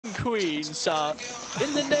queen, sir.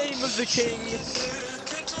 In the name of the king.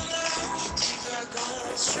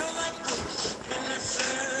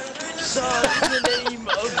 Sir, in the name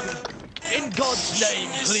of... In God's name,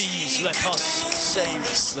 please let us save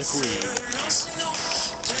the queen.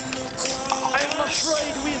 I'm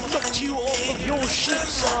afraid we've knocked you off of your ship,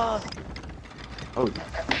 sir. Oh.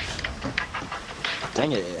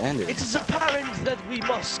 Dang it, it ended. It is apparent that we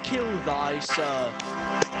must kill thy, sir.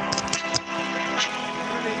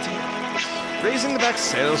 Raising the back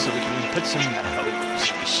sail so we can put some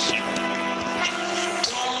boats in the ship.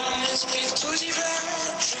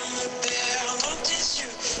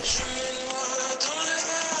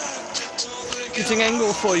 Getting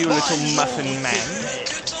angle for you, little muffin man.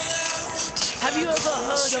 Have you ever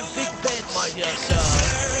heard of Big Ben, my dear sir?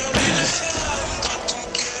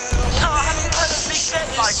 Oh, have you heard of Big Ben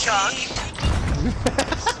by chance?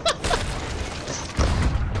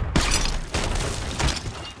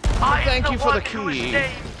 Thank you for the key.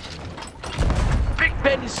 Big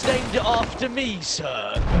Ben is named after me,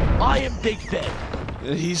 sir. I am Big Ben.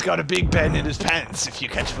 He's got a Big Ben in his pants, if you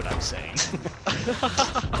catch what I'm saying.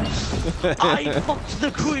 I fucked the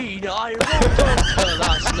queen. I rolled on her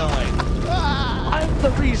last night. I'm the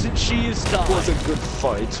reason she is dying. It was a good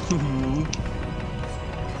fight.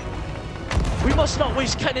 We must not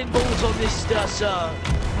waste cannonballs on this, sir.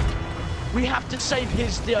 We have to save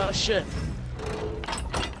his ship.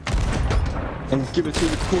 And give it to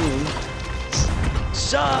the queen.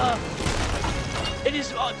 Sir, it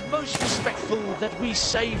is most respectful that we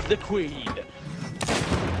save the queen.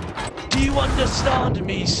 Do you understand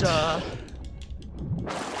me, sir?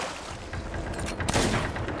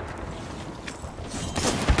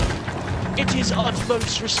 It is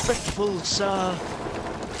utmost respectful, sir.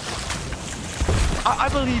 I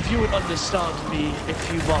believe you would understand me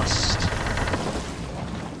if you must.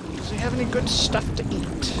 Does he have any good stuff to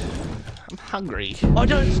eat? I'm hungry. I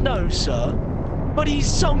don't know, sir, but he's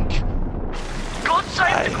sunk. God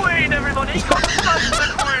save the queen, everybody! God save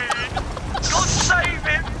the queen! God save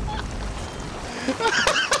him!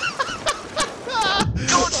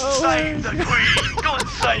 God save the queen! God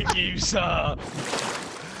save you, sir!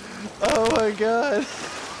 Oh my god.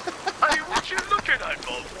 Hey, would you look at that,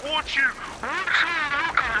 Bob? Would you look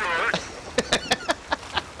at it?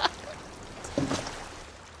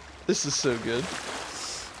 This is so good.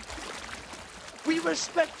 We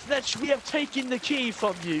respect that we have taken the key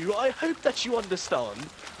from you. I hope that you understand.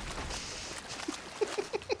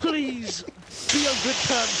 Please, be on good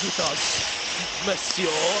terms with us, monsieur.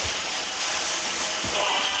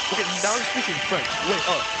 Okay, now I'm speaking French. Wait,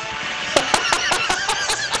 oh.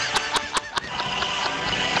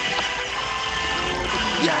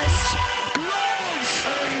 Yes! Lord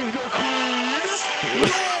save the queen!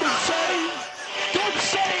 Lord save! God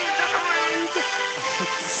save the queen!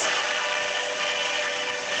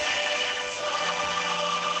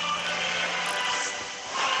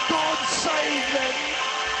 God save them!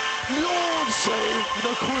 Lord save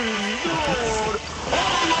the queen! Lord! Oh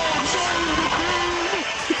Lord save the queen!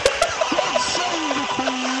 God save the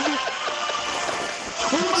queen!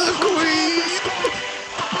 The queen!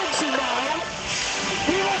 Prince now!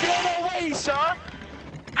 We will be on our way, sir!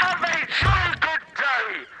 Have a truly good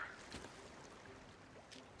day!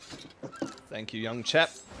 Thank you, young chap.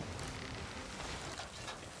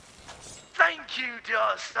 Thank you,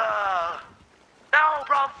 dear sir! Now,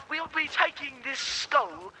 bruv, we'll be taking this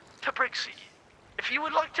skull to Brixie. If you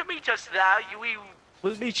would like to meet us there,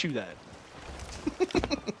 we'll meet you there.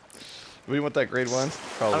 We want that grade 1?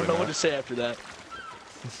 Probably I don't know not. what to say after that.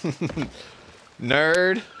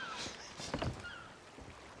 Nerd.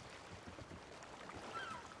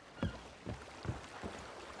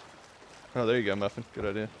 Oh, there you go, Muffin. Good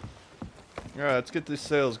idea. Alright, let's get these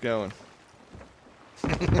sails going.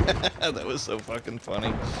 That was so fucking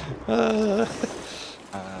funny.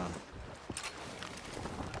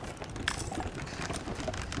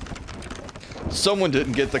 Someone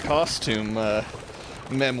didn't get the costume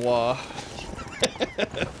memoir.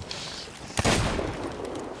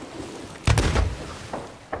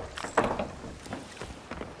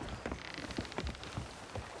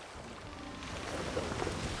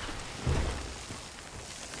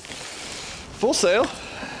 Full sail.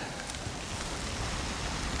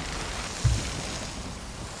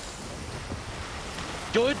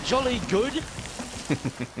 Good, jolly good.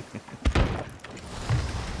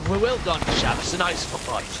 Well done, chaps. A nice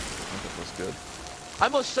fight. That was good. I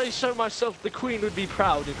must say so myself, the Queen would be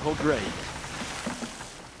proud in her grave.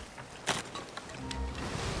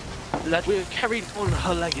 That we're carrying on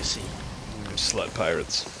her legacy. Slut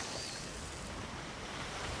pirates.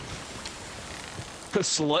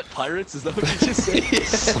 Slut pirates? Is that what you just said?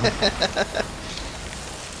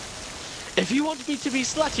 If you want me to be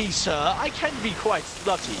slutty, sir, I can be quite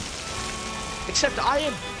slutty. Except I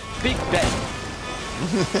am Big Ben.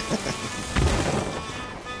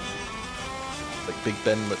 Like Big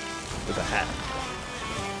Ben with a hat.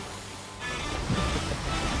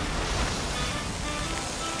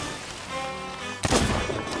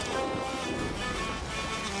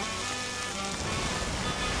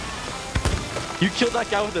 You killed that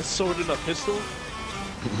guy with a sword and a pistol?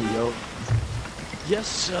 Yo, Yes,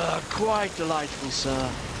 sir. Quite delightful, sir.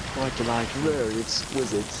 Quite delightful. very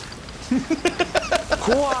exquisite.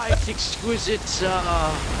 Quite exquisite, sir.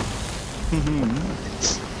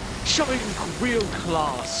 Showing real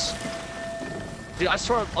class. Dude, I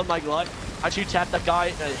swear on my life, I should tap that guy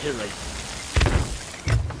and I hit rate.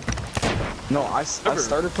 No, I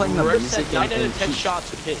started playing the music 9 and, out and of 10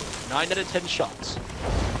 shots would hit. 9 out of 10 shots.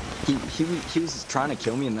 he was trying to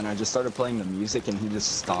kill me, and then I just started playing the music, and he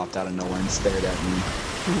just stopped out of nowhere and stared at me.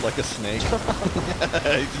 Like a snake.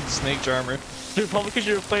 Snake charmer. Dude, probably because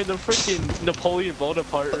you were playing the freaking Napoleon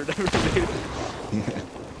Bonaparte or whatever.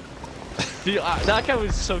 Dude, that guy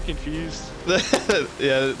was so confused.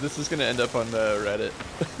 Yeah, this is gonna end up on Reddit.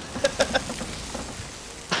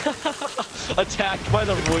 Attacked by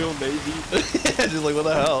the Royal Navy. Just like, what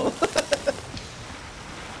the hell?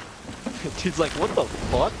 Dude's like, what the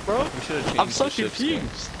fuck, bro? We should have changed I'm so the ship's name.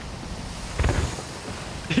 confused.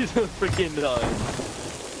 He's a freaking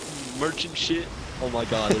merchant shit. Oh my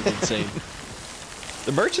god, it's insane.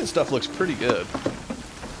 The merchant stuff looks pretty good.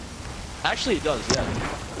 Actually, it does, yeah.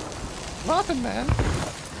 Nothing, man.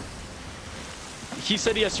 He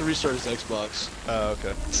said he has to restart his Xbox. Oh,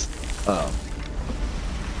 okay.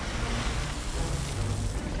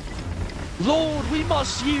 Lord, we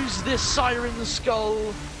must use this siren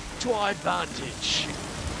skull to our advantage.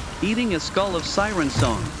 Eating a skull of siren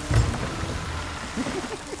song.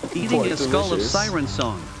 Eating Quite a skull of delicious. siren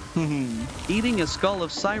song. Eating a skull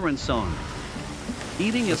of siren song.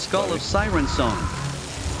 Eating a skull of siren song.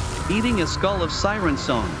 Eating a skull of siren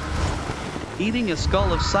song. Eating a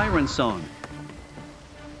skull of siren song.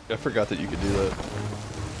 I forgot that you could do that.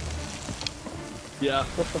 Yeah.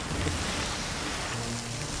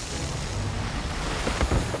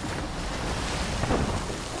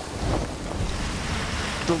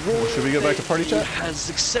 The Royal Should we go back to party Navy chat? has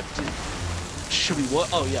accepted. Should we what?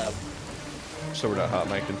 Oh yeah. So we're not hot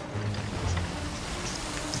micing.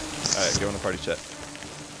 Alright, go in the party chat.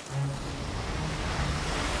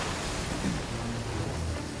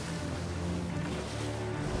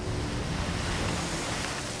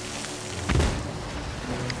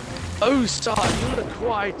 Oh, sir, you look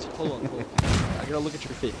quite. Hold on. I gotta look at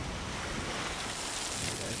your fit.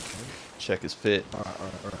 Check his fit.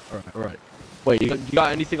 Alright. Wait, you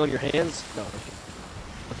got anything on your hands? No. Okay.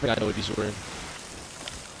 I think I know what these were in.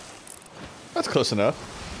 That's close enough.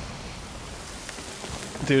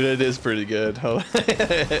 Dude, it is pretty good.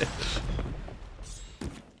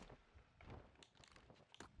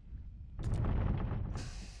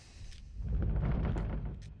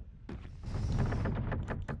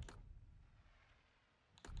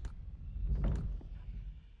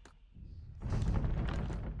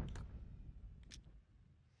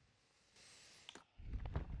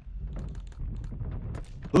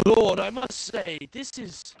 Lord, I must say, this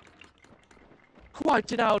is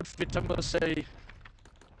quite an outfit, I must say.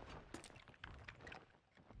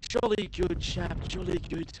 Jolly good, chap, jolly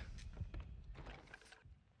good.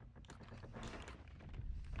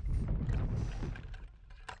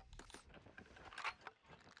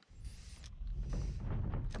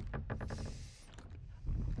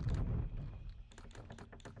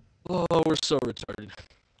 Oh, we're so retarded.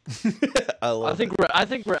 I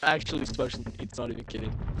think we're actually special needs, not even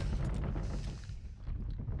kidding.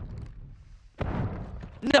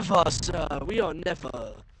 Never, sir. We are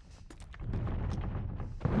never.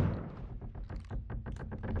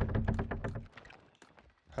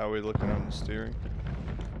 How are we looking on the steering?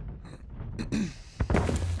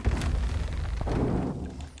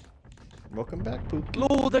 Welcome back, Pookie.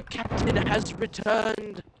 Lord, the captain has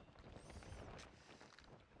returned.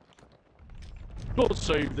 Lord,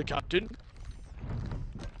 save the captain.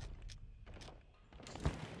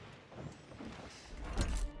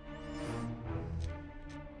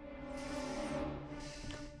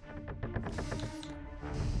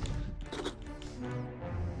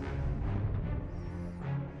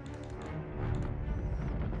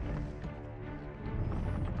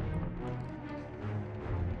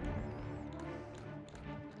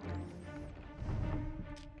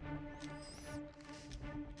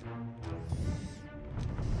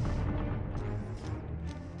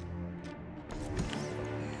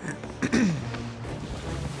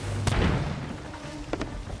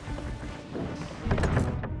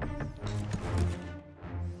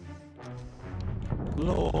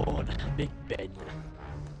 Big Ben.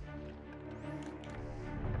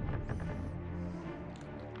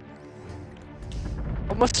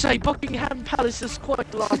 I must say, Buckingham Palace is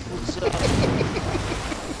quite delightful, sir.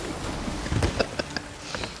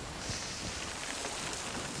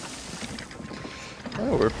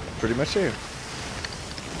 Oh, we're pretty much here.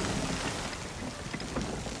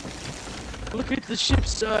 Look at the ship,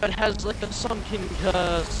 sir. It has like a sunken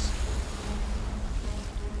curse.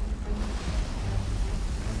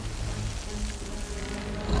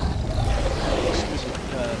 Excuse me,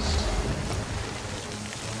 curse.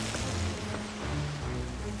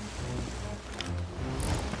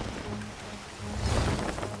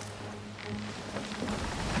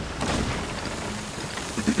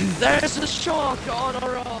 There's a shark on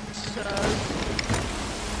our arms, sir.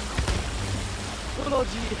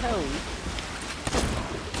 Bloody hell.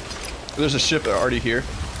 There's a ship already here,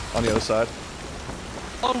 on the other side.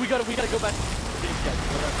 Oh, we gotta go back.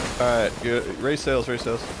 Alright, good. Raise sails, raise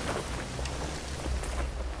sails.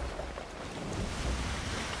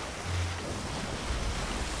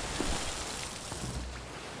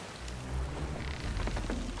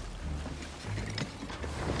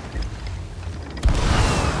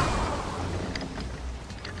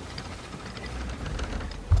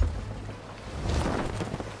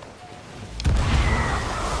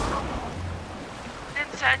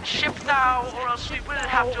 Send ship now, or else we will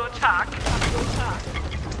have to attack.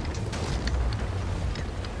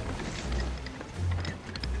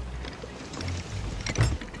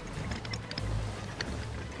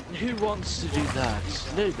 Who wants to do that?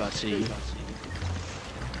 Nobody.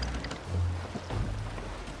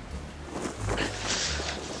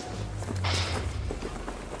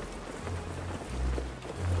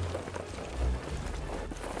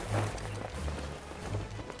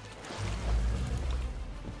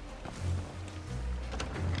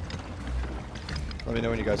 Let me know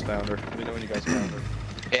when you guys found her.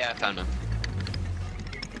 Yeah, I found him.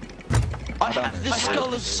 I have the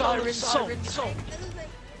skull of Siren Song.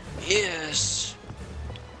 Yes.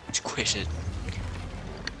 Exquisite.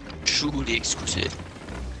 Truly exquisite.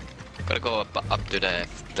 Gotta go up to the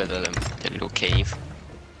little cave.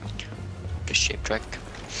 The shipwreck.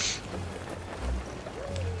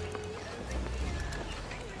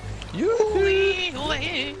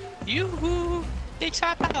 Yoo-hoo! They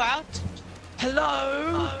try to out.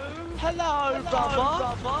 Hello? Hello,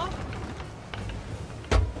 brother?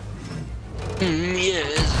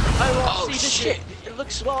 Yes. Oh, see the shit. ship. It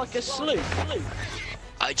looks like a sloop.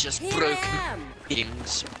 I just broke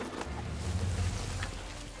things.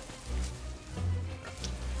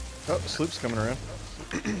 Oh, sloop's coming around.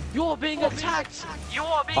 You're being attacked.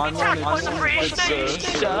 You're being I'm attacked by on the it, British sir. Navy,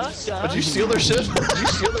 sir. Did you steal their ship?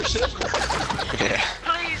 Yeah.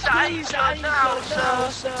 Please, aim now,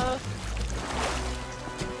 sir.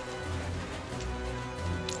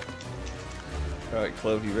 Alright,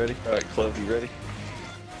 Clove, you ready? I'm over here.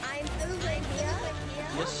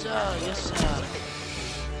 Yes, sir.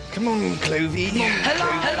 Come on, Clovey. Hello.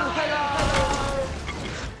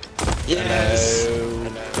 Yes.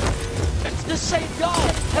 It's the same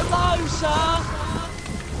guy. Hello, sir.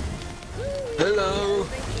 Hello.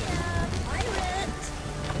 Pirate.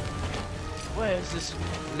 Where's this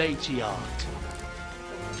lady art?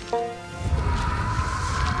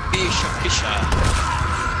 Fisher.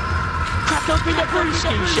 Crack up in a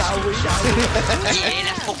brewski, shall we? Yeah,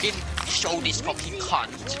 let's fucking show this fucking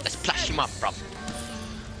cunt. Let's flash him up, bruv.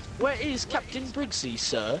 Where is Captain Briggsy,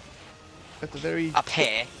 sir? At the very... Up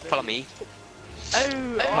here. Follow me. Oh,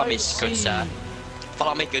 Follow I me, see. good sir.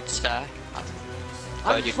 Follow me, good sir.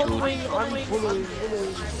 I'm you following. I'm right here.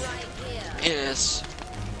 Yes.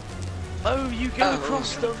 Oh, you go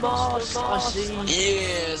across the mast, I see.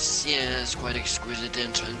 Yes. Quite exquisite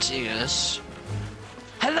entrance, yes.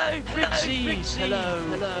 Hello, Briggsy. Hello.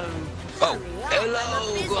 Oh,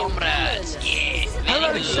 hello, comrades. Yes, Hello,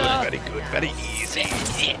 very good. sir. Very good, very easy.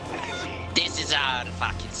 Yeah. This is our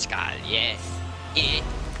fucking skull, yeah. Yeah.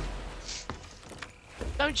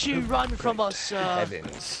 Don't you run from us, sir.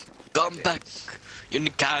 Heavens. Come back. You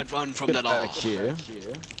can't run from the law. Back here.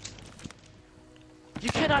 You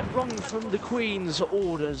cannot run from the Queen's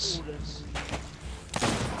orders.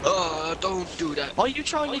 Oh, don't do that. Are you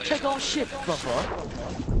trying to take our ship, brother?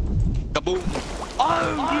 Kaboom.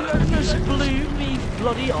 Oh, you almost blew me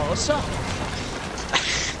bloody arse up.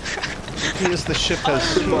 Here's the ship has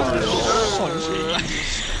spawned.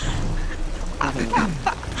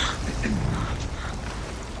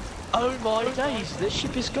 Oh my days, this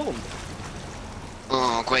ship is gone.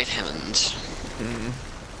 Oh, great heavens.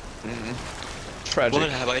 Tragic. What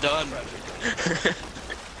have I done?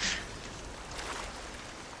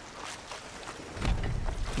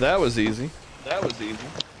 That was easy.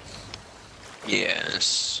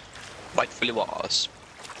 Yes. Rightfully was.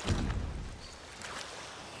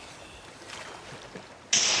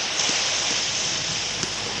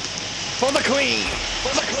 For the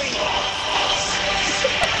queen!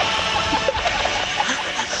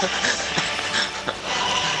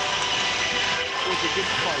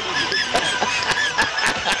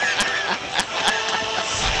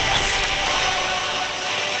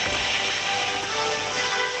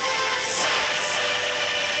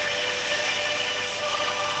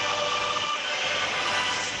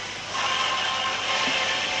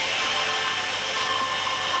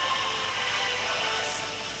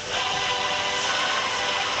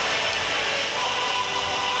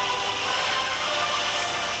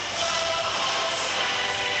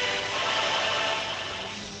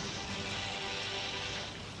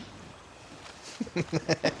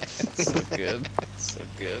 So good. So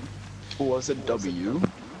good. Was it W?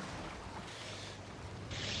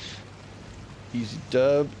 Easy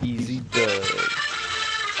dub, easy dub.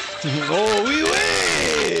 Oh, oui,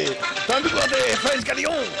 oui! Time to go there, French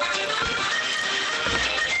Galion!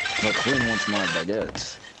 The queen wants my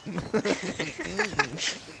baguette.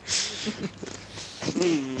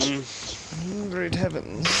 Great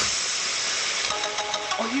heavens.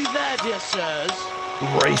 Are you there, dear sirs?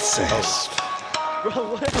 Racist. Bro,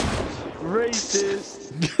 what?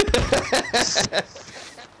 Racist.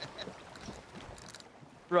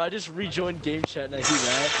 Bro, I just rejoined game chat and I see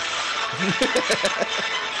that.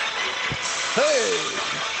 Hey!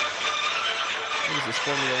 What is this,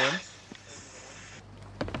 Formula 1?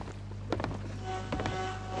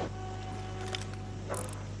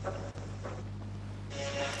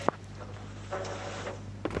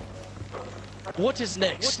 What is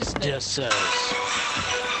next, dear sirs?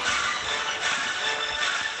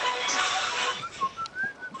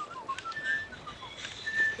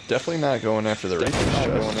 Definitely not going after the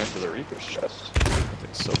Reaper's chest. I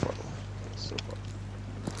think so far.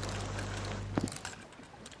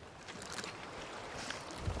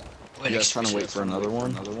 You guys trying to wait for another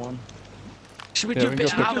one? Should we Yeah, do we a can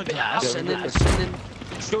bit go of for- hourglass and then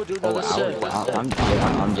go do Oh, another serve?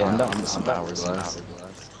 I'm down with some hourglass.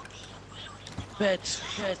 Bet.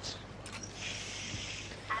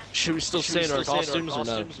 Should we still stay in our costumes or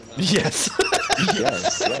no? Yes!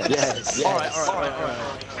 Yes. Alright.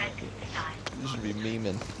 You should be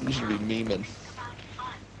memeing.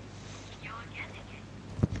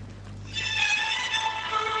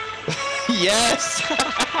 Yes!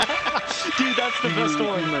 Dude, that's the best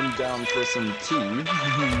one. I'm down for some tea.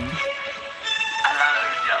 Hello,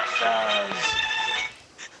 yourselves.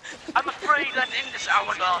 I'm afraid that in this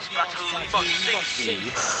hourglass battle we must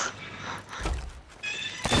sink.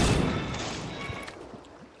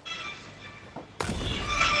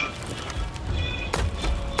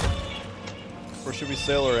 Or should we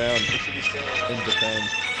sail around and defend?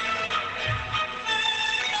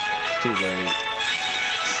 Too late.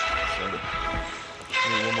 Send it.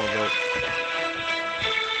 Need one more vote.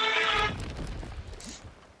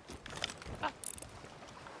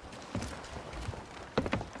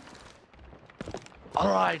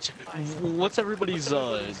 Alright, what's everybody's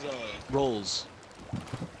roles?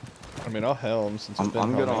 I mean, I'll helm since it's been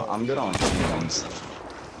I'm good helming. on cannons.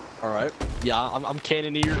 Alright. Yeah, I'm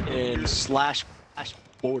cannoneer and slash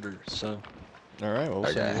border, so. Alright, well,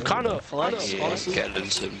 we'll send you Kind of flex, Yeah, honestly.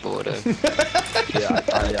 cannons and border. Yeah,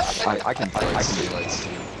 I can do it.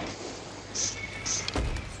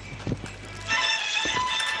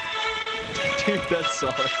 Dude, that's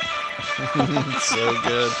sucks. so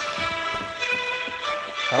good.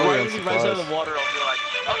 How are we on Right when he runs out of supplies? the water, I'll be like,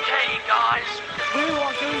 Okay, guys. we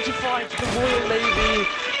are going to fight the Royal Navy.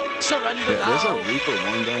 Surrender Yeah, there's a now. Reaper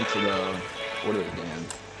one going to the. What are they doing?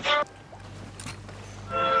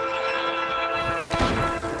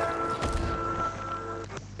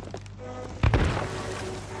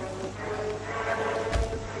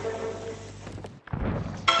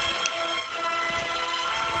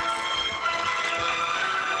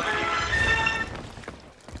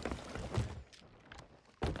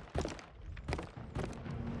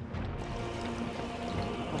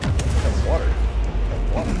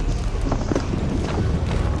 Water.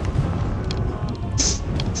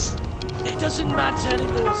 It doesn't matter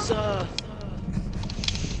anymore, sir.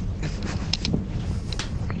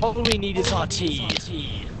 All we need is our tea.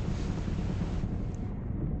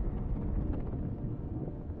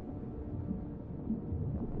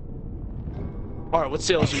 Alright, what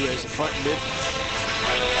sails are you raising? Front and mid?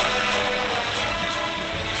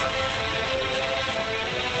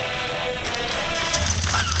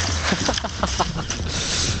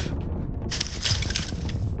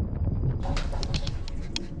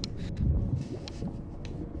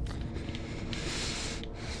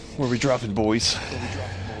 we dropping, boys?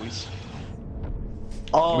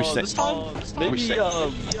 Oh, We say- this time maybe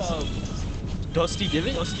Dusty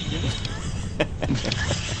Divot.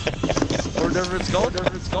 Or whatever it's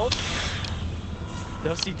called.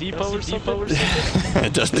 Dusty Depot or something.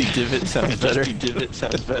 Dusty Divot sounds better.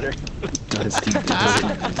 Dusty Divot.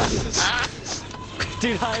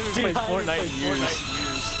 Dude, I haven't played Fortnite in years.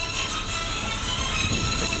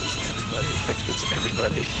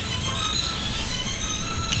 Everybody.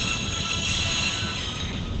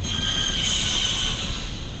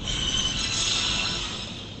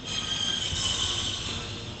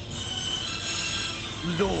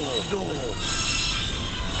 No.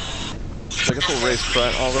 So I guess we'll race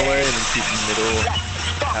front all the way and then keep middle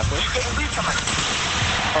halfway.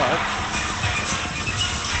 Alright.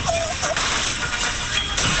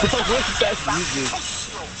 What's that music?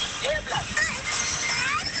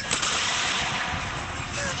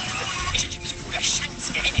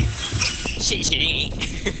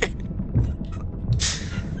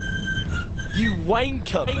 You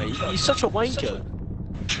wanker, mate. You're such a wanker.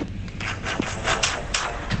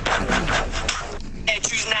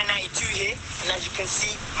 Choose 992 here, and as you can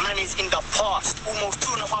see, man is in the past. Almost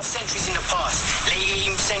 2.5 centuries in the past. Late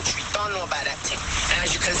 18th century, don't know about that thing. And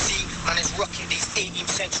as you can see, man is rocking these 18th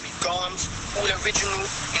century garms, all original,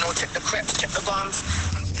 you know, check the creps, check the garms.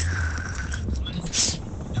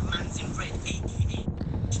 The man's in red, aka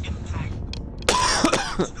Impact.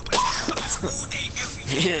 All day, every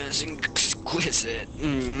day. Yes, exquisite.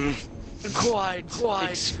 Quite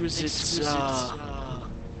exquisite.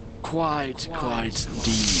 Quite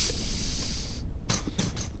indeed.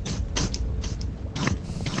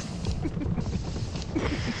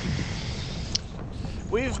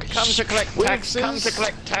 We've come to collect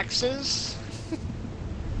taxes.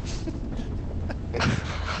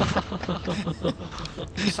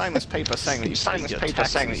 Sign this paper saying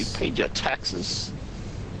that you paid your taxes.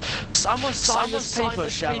 Someone sign this paper,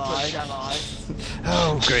 shall I?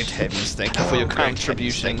 Oh, great heavens! Thank you for your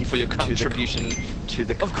contribution. To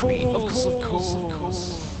the Of course.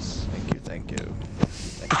 Thank you.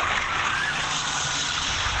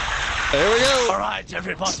 There we go. All right,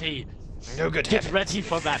 everybody. No good Get ready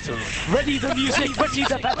for battle. Ready the music. Ready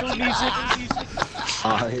the battle music.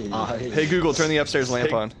 Hey Google, turn the upstairs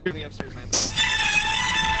lamp on.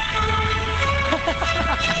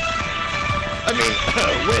 I mean,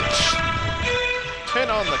 witch. Turn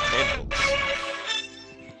on the candles.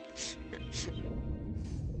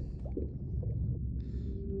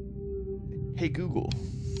 Hey Google,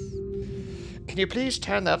 can you please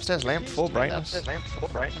turn the upstairs lamp full brightness?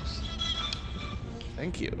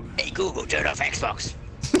 Thank you. Hey Google, turn off Xbox.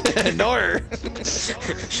 No.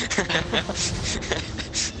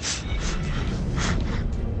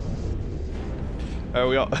 Oh,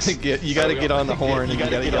 we all you gotta get on the horn. You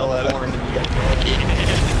gotta yell at it. We've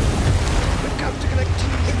come to collect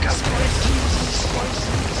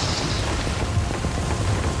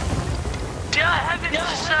Dear heavens,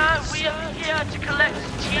 sir, we are here to collect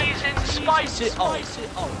teas and spices. Oh.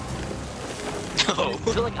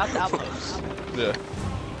 Feel like I'm outpost. Yeah.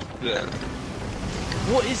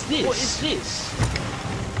 What is this?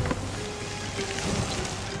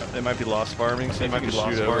 It might be lost farming. See if you can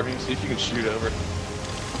shoot over. See if you can shoot over.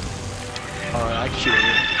 Alright, I can shoot it.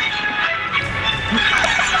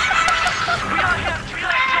 We are here to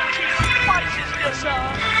collect your teas and spices, dear sir.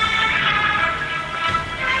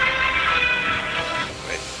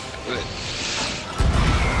 It's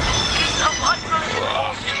of utmost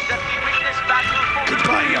importance that we win this battle for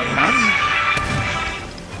Goodbye, young man.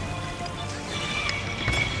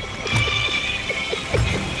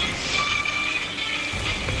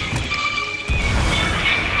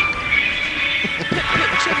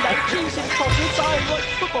 Cheese and profits, I like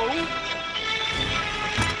football.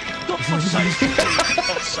 God for sake.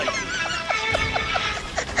 God's sake.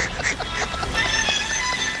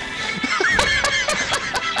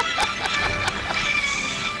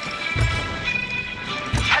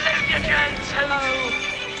 hello, dear gents, hello.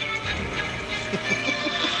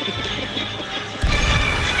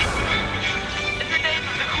 In the name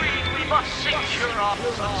of the Queen, we must sing your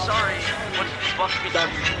arms. I'm sorry, what must be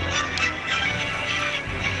done?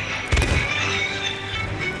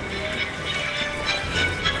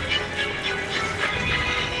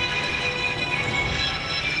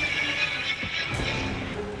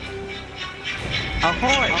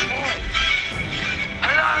 Ahoy!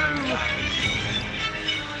 Hello!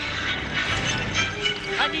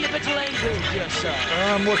 I need a bit of language, yes, sir.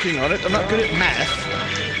 I'm working on it. I'm not good at math.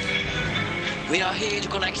 We are here to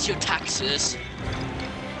collect your taxes.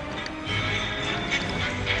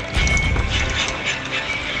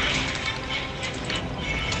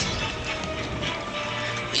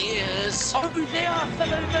 Yes. Oh, they are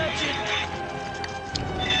fellow merchant.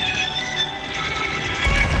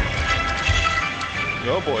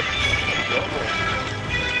 Oh boy.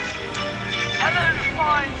 Hello,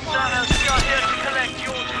 fine sirs. We are here to collect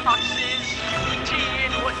your taxes, tea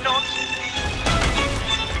and whatnot.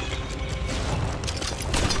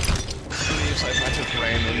 Believes I just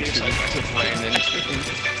ran into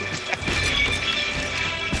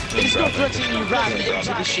It's not letting you ram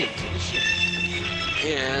into the ship.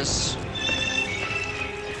 Yes.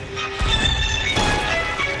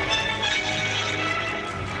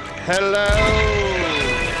 Hello!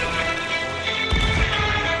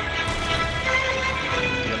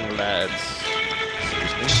 Young lads.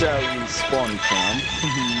 Shall we spawn camp?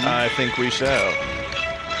 I think we shall.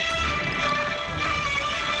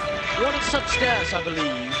 One is upstairs, I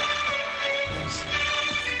believe.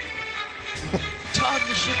 Turn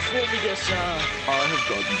the ship for me, dear sir. I have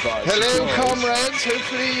gotten by. Hello, comrades.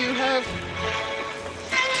 Hopefully you have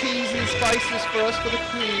teas and spices for us for the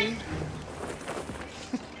queen.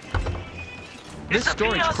 This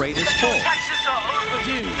storage crate is full. Taxes are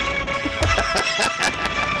overdue.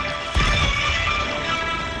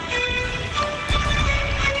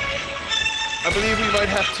 I believe we might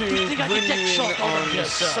have to think I bring can get you shot in on on the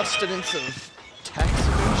yes, sir. sustenance of tax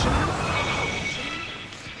evasion.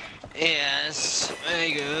 Yes.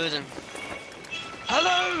 Very good.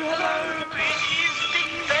 Hello.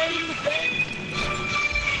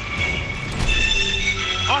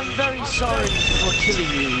 I'm very sorry for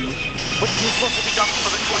killing you, but this was to be done for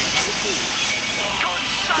the queen. God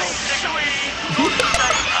save the queen. God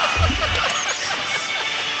save her.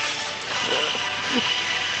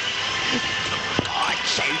 God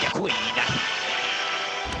save the queen.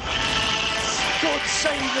 God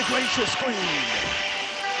save the gracious queen.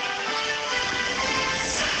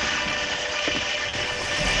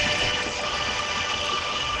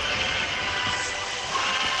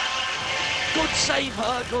 God save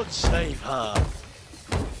her, God save her.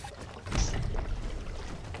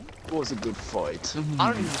 It was a good fight.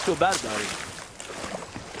 I don't even feel bad about it.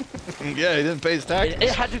 Yeah, he didn't pay his taxes. It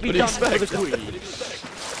had to be What do you done for the expect? queen.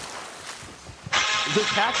 The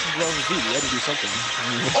taxes were overdue, we had to do something.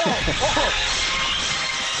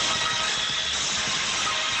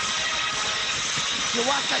 You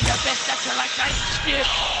want the best that you like, nice skip.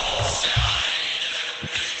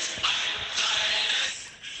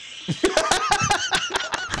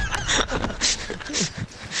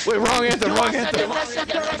 Wait, wrong anthem, wrong anthem.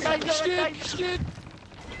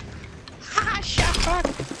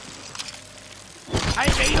 I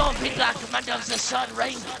made all big like commander of the sun,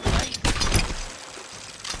 rain.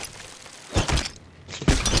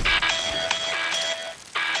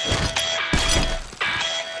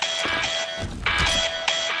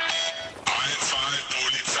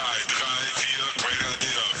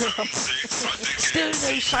 Still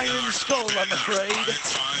no siren skull, I'm afraid.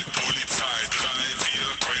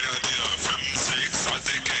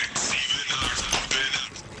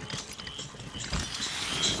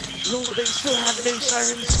 No, they still have no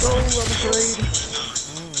siren skull, I'm afraid.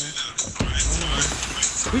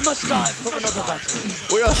 We must start for another battle.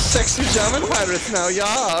 We are sexy German pirates now,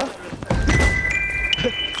 yeah.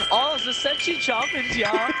 Oh, the sexy Germans,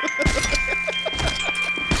 yeah.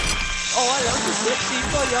 Oh, I love the sexy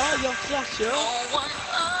boy, yeah, you're flasher.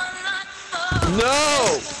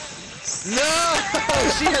 No! No!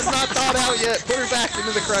 She has not thawed out yet. Put her back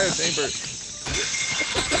into the cryo chamber.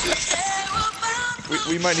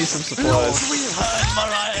 We might need some Lord, supplies. we've heard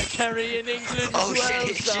Mariah Carey in England Oh as well,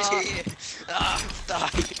 shit, sir. shit. Ah, die.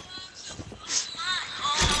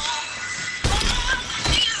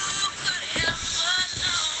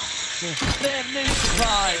 They have no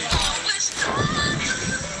supplies.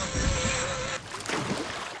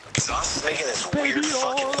 Baby,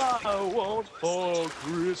 all I want for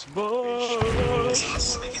Christmas.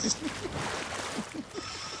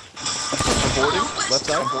 Boarding? Left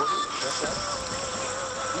side?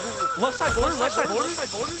 Left side border, left side border, left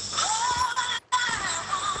side border.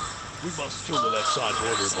 We must kill the left side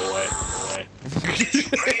border, boy. Did you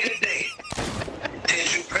pray today?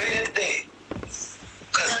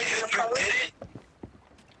 Cause if you did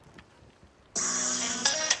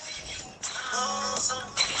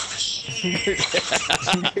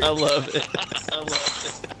it, I love it.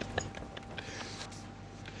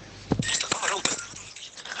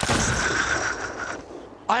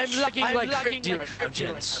 I'm lagging like crazy right now,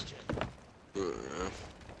 gents.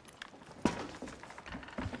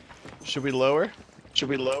 Should we lower?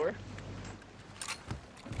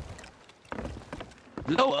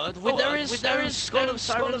 Lower? When there is Skull of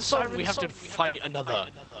Siren, we have to fight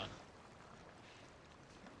another.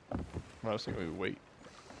 I was thinking we wait.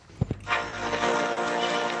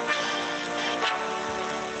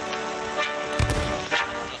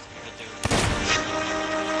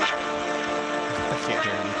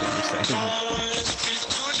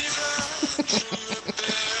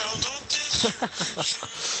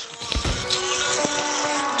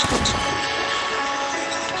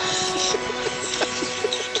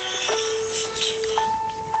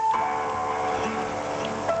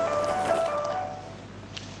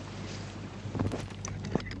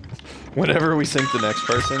 Whenever we sink the next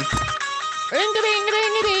person,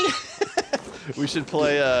 we should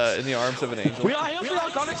play In the Arms of an Angel. We are here for our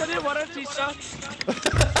comments and warranty, sir.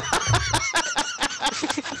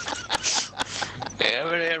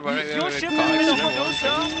 Your ship is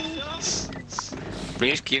sir.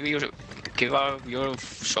 Please give out your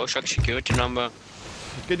social security number.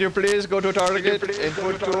 Can you please go to Target and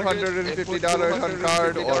put $250 on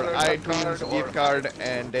card or iTunes gift card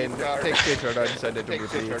and then take a picture and send it to me,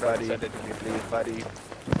 please, buddy.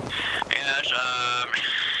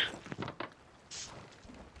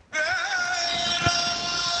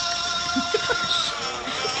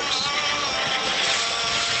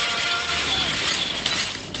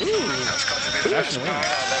 Yes, National Wing.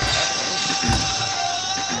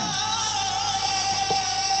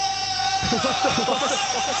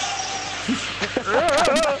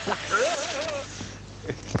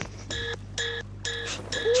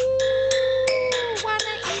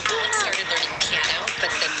 Started learning piano,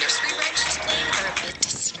 but the nursery rhyme she's playing are a bit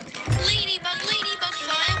disturbing. Ladybug, ladybug,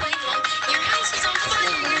 fly away, fly. Your house is on fire,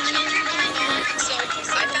 your children are in home. So I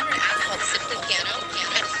found an app called Simply Piano,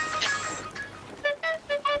 and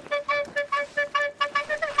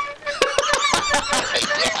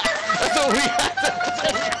That's what we had to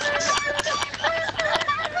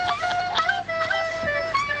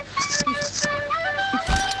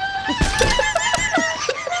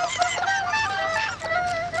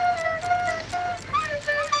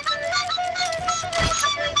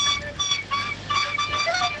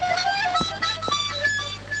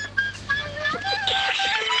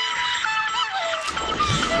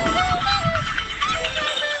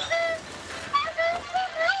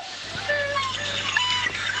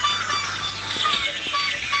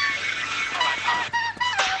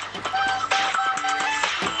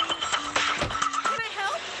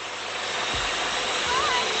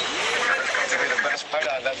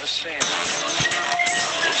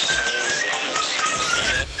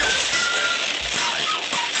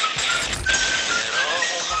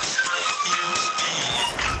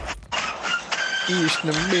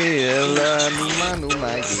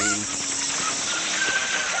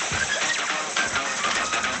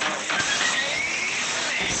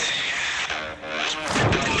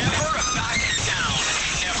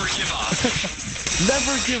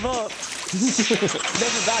Never give up.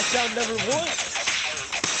 Never back down, never what?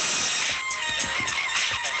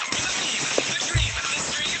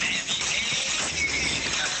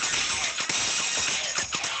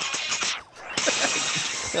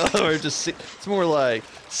 or just see, it's more like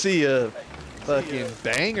see ya fucking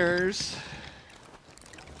bangers.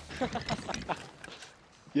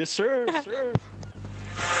 Yes, sir. Sir.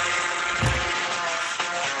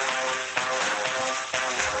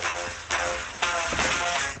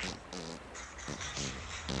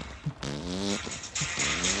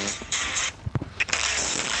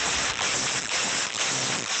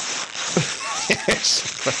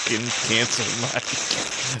 Fucking cancel mic.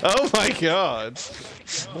 Oh my god.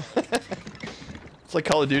 It's like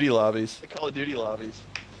Call of Duty lobbies.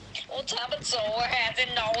 well, Tom and Sawyer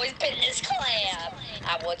hasn't always been this clam.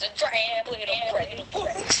 I was a tramp little pregnant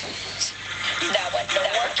fox. Now I know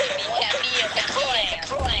I can be happy in the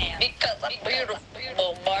clam because I'm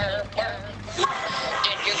beautiful, burr.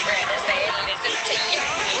 Did your granny say listen to you?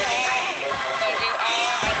 But you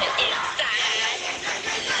are on the inside.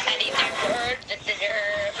 And if you heard the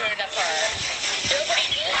nerve or the fur, you're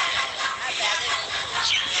breaking I'd rather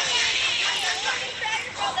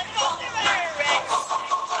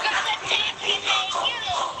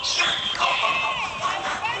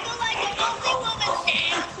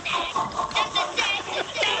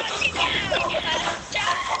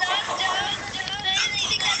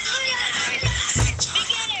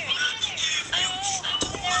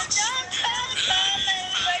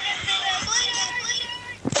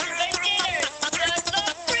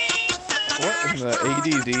What in the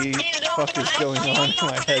ADD fuck is going on in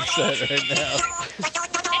my headset right now?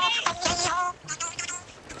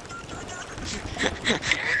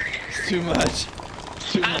 It's too much.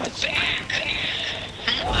 Too much.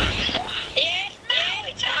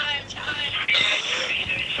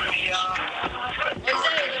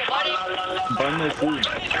 Buy my food.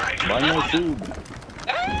 Buy my food.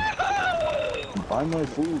 Buy my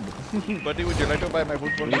food. Buddy, would you like to buy my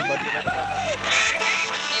food for me, buddy?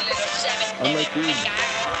 Buy my food.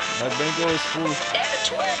 My bingo is full.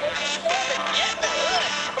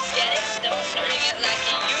 Get it? Don't bring it like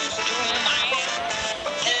you used to, man.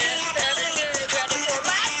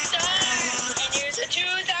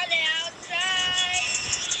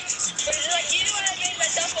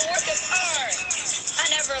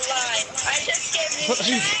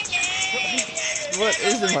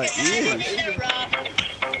 is in my ears.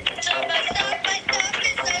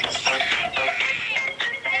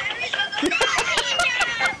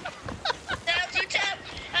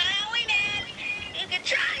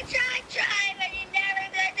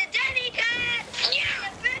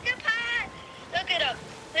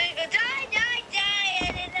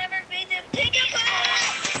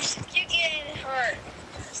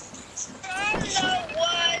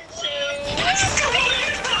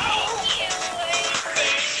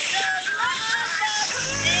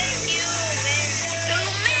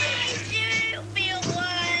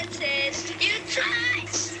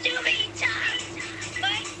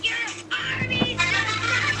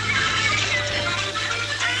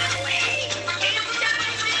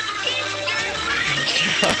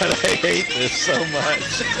 God, I hate this so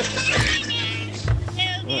much.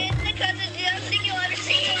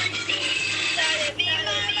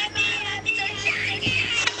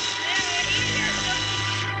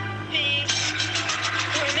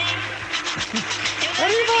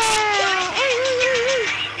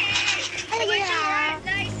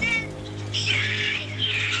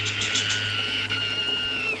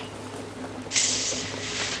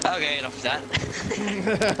 Okay, enough of that.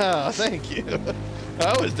 Thank you.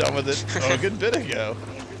 I was done with it a good bit ago.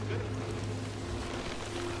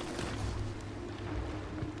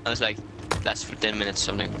 I was like, that's for 10 minutes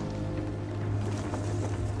something.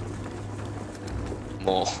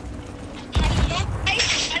 More.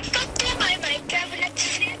 I've got my Minecraft.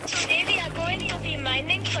 Today we are going to be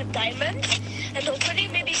mining for diamonds and hopefully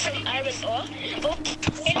maybe some iron ore.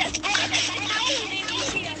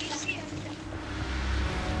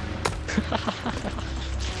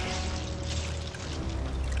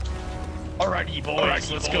 Alrighty, boys,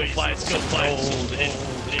 let's go find some gold and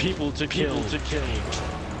people to kill.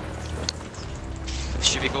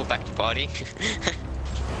 Should we go back to party?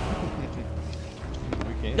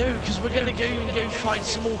 No, because we're gonna go find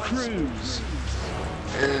some more crews.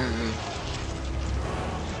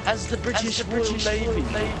 As the British Royal Navy.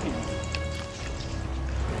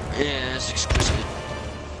 Yeah, it's exquisite.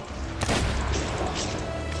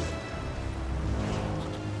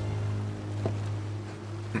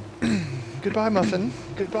 Goodbye, Muffin.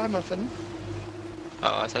 Goodbye, Muffin.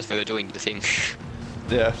 Oh, I thought we were doing the thing.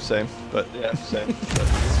 Yeah, same. But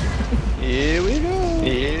here we go.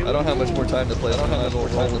 I don't have much more time to play. I don't have much more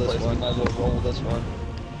time to play. Might as well roll this one.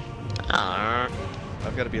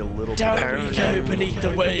 I've got to be a little. Down we go beneath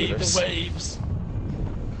the waves.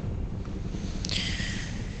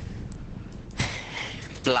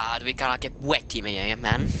 Blood, we gotta get wetty,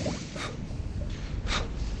 man.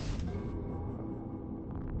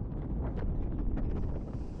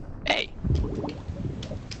 Hey.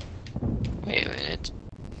 Wait a minute.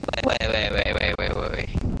 Wait. Wait a minute.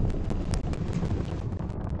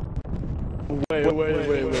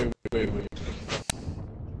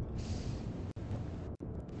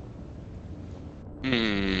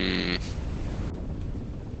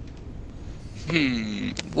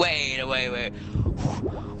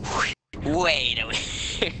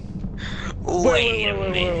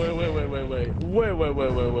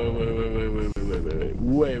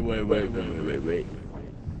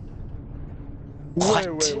 What?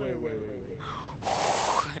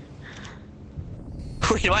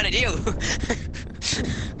 Wait, what did you?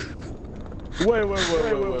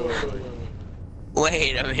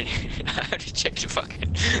 Wait a minute. I have to check the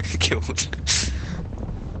fucking guild.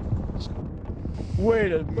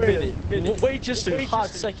 Wait a minute. Wait just a hot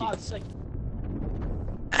second.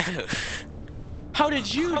 How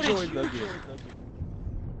did you join the guild?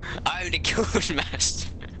 I'm the guild master.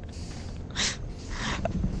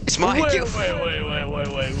 It's my guild. Wait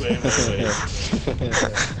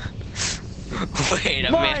Wait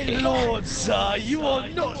a My minute. lord, sir, you are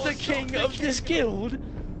not the king of this guild.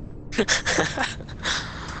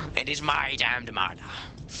 It is my damned murder.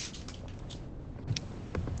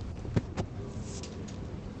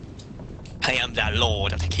 I am the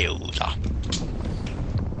lord of the guild.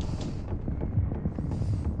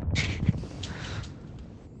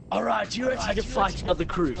 Alright, you ready to fight another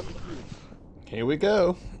crew? Here we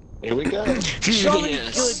go.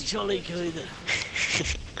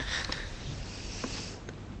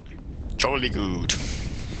 Jolly good.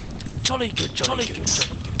 Jolly good.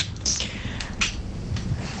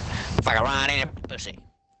 Fuck around in a pussy.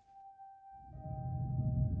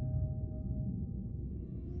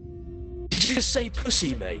 Did you just say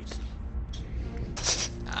pussy, mate?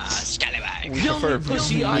 Scallywag. We prefer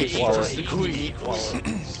pussy I eat equality. is the queen.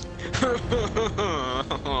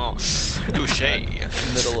 Touché.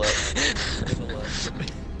 Middle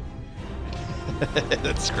up.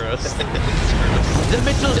 That's gross. The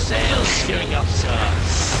middle sail's going up, sir.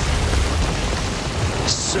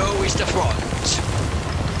 So is the front.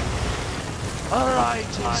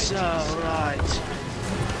 Alright, sir, alright.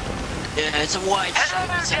 Yeah, it's a white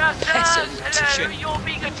peasant. Hello, you're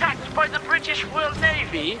being attacked by the British Royal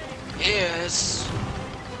Navy. Yes.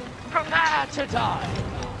 Prepare to die.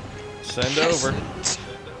 Send over.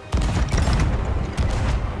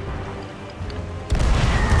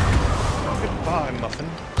 Goodbye, Muffin.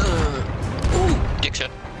 Ooh,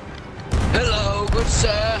 Dixon. Hello, good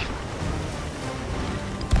sir.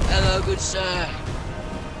 Hello, good sir.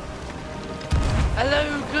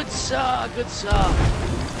 Hello, good sir, good sir.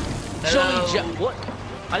 Jolly what?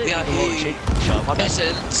 I We are didn't here,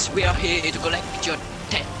 peasants. We are here to collect your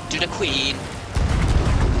debt to the Queen.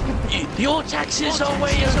 Your taxes are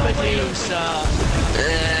way overdue, sir.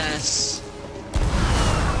 Yes.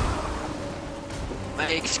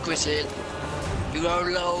 My exquisite. You are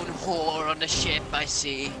a lone whore on the ship, I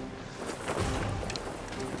see.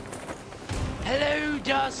 Hello,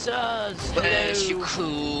 sirs. Where's Hello. your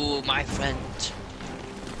crew, my friend?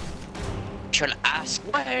 Shall I ask?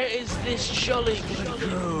 Where is this jolly good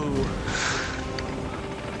crew?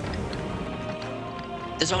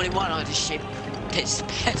 There's only one on the ship. This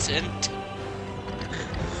peasant.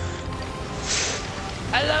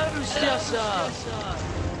 Hello, sir.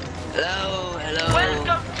 Hello, hello.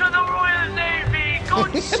 Welcome to the Royal Navy.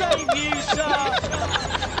 God save you, sir.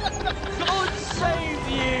 God save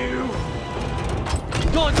you.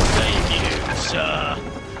 God save you, sir.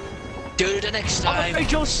 Do it the next I'm time.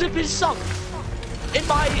 afraid your ship is sunk. And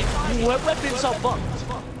my weapons are bunked.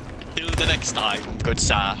 Do the next time, good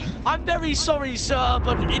sir. I'm very sorry, sir,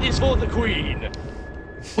 but it is for the Queen.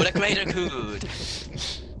 For the greater good.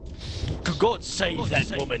 God save that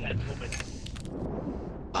woman.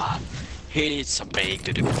 He needs some bake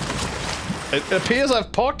to do. It appears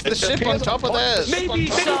I've parked the ship on top of this. Maybe,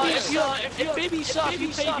 sir, if you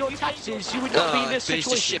paid your taxes, you would not be in this please,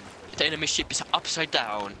 situation. the enemy ship is upside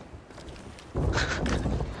down.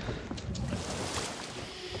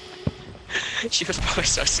 She was probably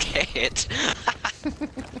so scared.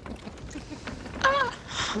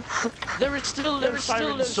 There is still no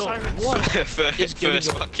siren song. What?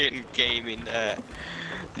 First fucking game in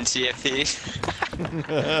CFD. Dude,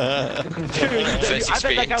 I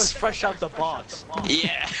bet that guy was fresh out the box.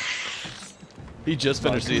 Yeah. He just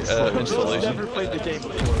finished the installation. Never played the game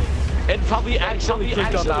before. And probably actually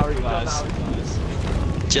clicked on Hourglass.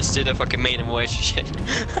 Just did a fucking maiden voice shit.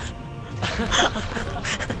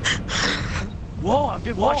 Whoa, I've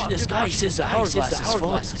been watching this guy since the Hourglass is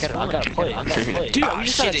fun. I gotta play. Dude, we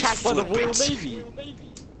just got attacked by the Royal Navy.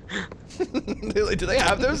 Do they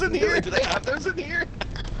have those in here?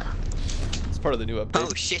 It's part of the new update.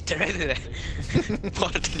 Oh shit, they're everywhere.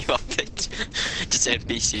 Part of the new update. Just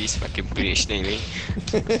NPCs, fucking British Navy.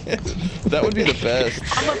 That would be the best.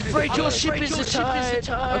 I'm afraid your ship is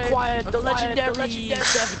acquired the legendary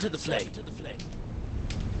Seven to the Flame.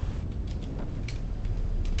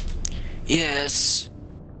 Yes.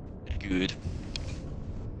 Good.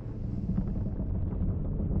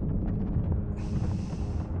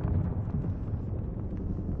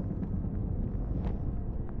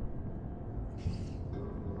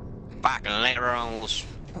 Back liberals.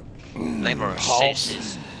 Liberal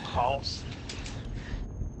sisters. Horse.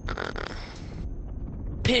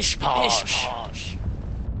 Pish posh.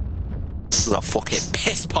 You're a fucking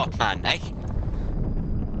piss pot man, eh?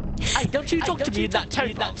 Hey, don't you talk to me in that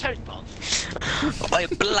tone, My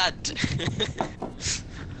blood.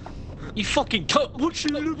 You fucking cut. What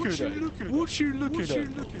you looking at? What you looking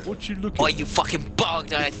at? What you looking Why at? you fucking bugged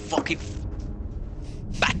that fucking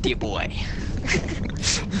batty boy.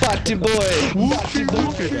 Batty boy. What you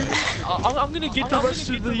looking at? I'm gonna get the rest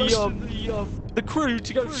of the crew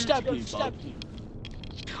to go stab you, bud.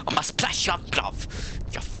 I must splash your glove,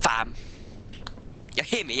 you fam. You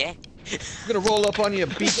hear me, eh? I'm gonna roll up on you,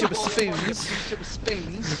 beat you with spoons.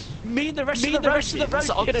 Me and the rest of the rest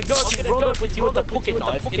are gonna go and roll up with you with a pocket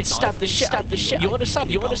knife and stab the shit out of the shit. You understand?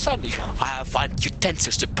 You understand? I have found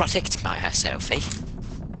utensils to protect myself, eh?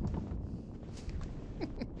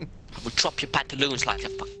 I will drop your pantaloons like a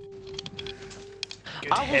fuck.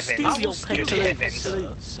 I will steal your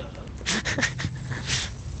pantaloons.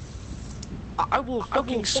 I will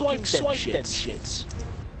fucking swipe them shits.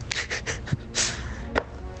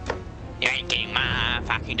 You ain't getting my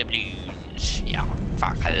fucking doubloons, you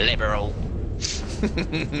fucking liberal.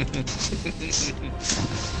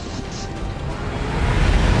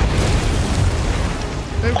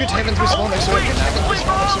 Oh, good heavens, we spawned, I swear. Good heavens, we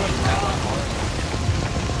spawned, I swear.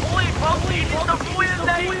 Oi, bro, it's the Royal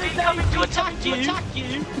Navy coming to attack you.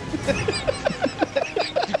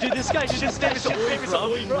 Dude, this guy just named it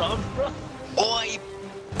Oi, bro. Oi,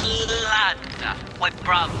 blood. Oi,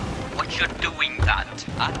 bruv, what you doing that?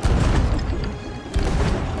 Huh?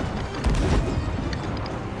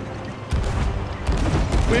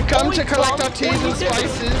 We've come to collect our teas and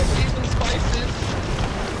spices.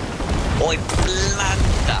 Oi, blood.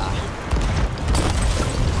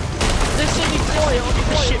 There's any oil on the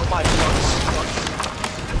ship, my friends.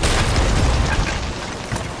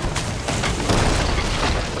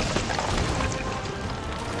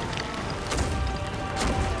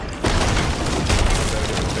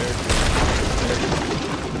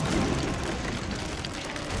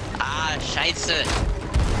 Ah, scheiße.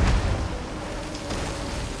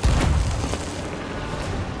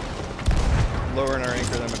 Lowering our anchor,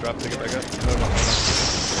 then I'm gonna drop to get back up. No.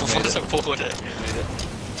 What's the border? Made it.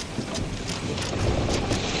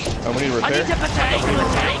 Oh, we need to I need repair? to protect.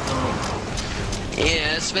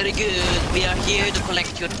 Yes, very good. We are here to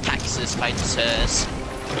collect your taxes, fine sirs.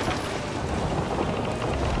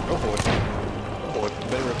 Go for it. Go for it.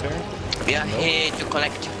 Better repair? We are here to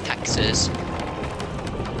collect your taxes.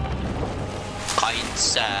 Kind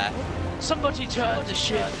sir. Somebody turn the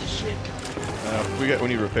ship. We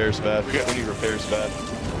need repairs bad.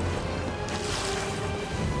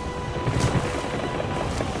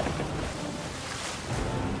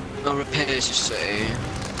 No repairs, you say?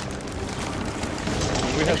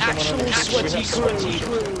 We have someone on the Sweaty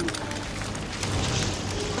crew.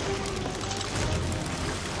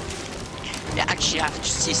 You actually have to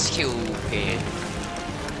see skill here.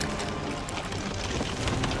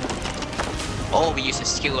 Oh, we use a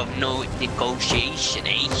skill of no negotiation,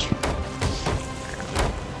 eh?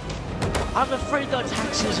 I'm afraid the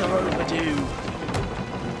taxes are overdue.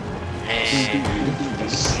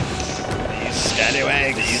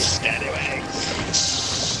 Scallywags.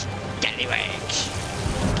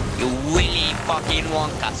 You really fucking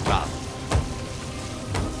want us, bro.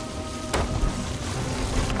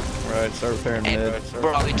 Right, start repairing mid.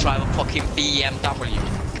 Bro, we drive a fucking BMW.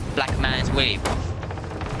 Black man's way, bro.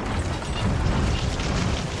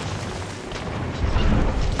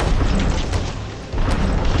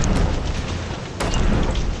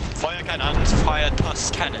 Fire cannons, fire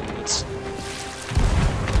tusk cannons.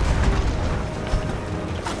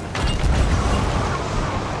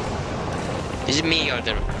 Is it me or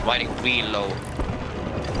they're riding real low?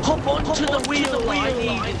 Hop onto the wheel. I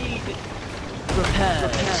need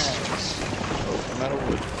repairs. Oh, I'm out of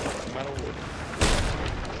wood.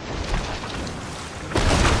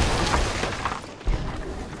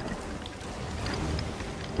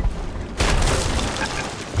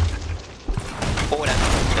 Hold on,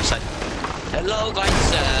 other side. Hello, guys,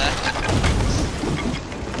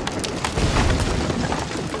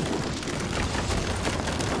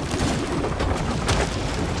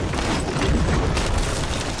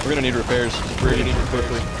 We're gonna need repairs pretty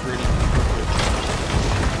quickly.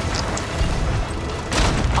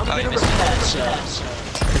 I'm gonna repair, sir.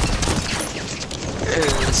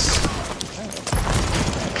 Yes.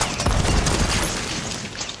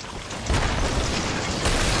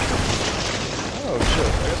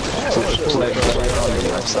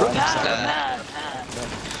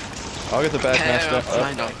 I'll get the back matched up.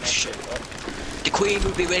 Find out shit. The queen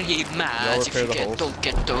will be very mad if you don't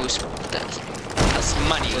get those. That's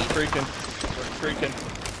money. We're freaking.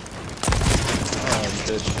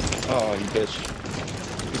 Oh, you bitch.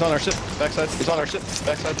 He's on our ship. Backside.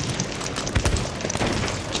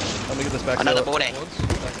 Let me get this back. Another body.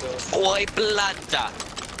 Oi, bladder.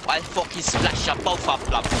 I'll fucking splash up both of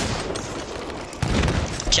them.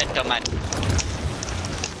 Gentlemen.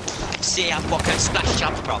 See, I fucking splash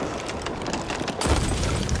up, bro.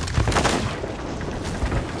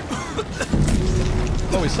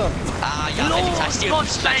 Oh, he's sunk. Ah, yeah, I still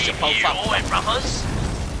splash up both of them. brothers.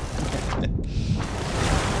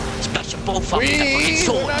 Splash up both of them. We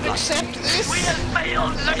will not accept this. We have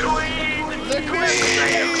failed the queen.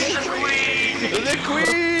 The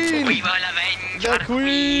queen. We will avenge The our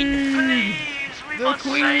queen. Please, we must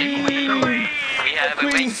save the queen. We have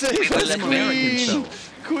Queen, avenged. save We will us, avenge.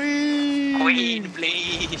 Queen. Queen,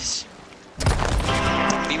 please.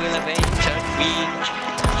 We will avenge our queen.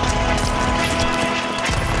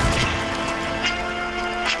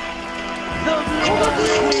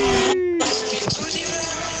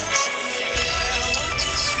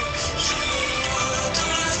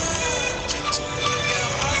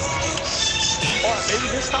 Alright, maybe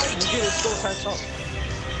this time we get a still time song.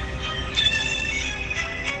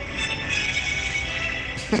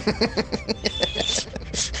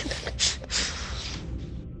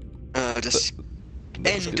 Just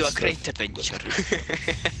end into a great adventure.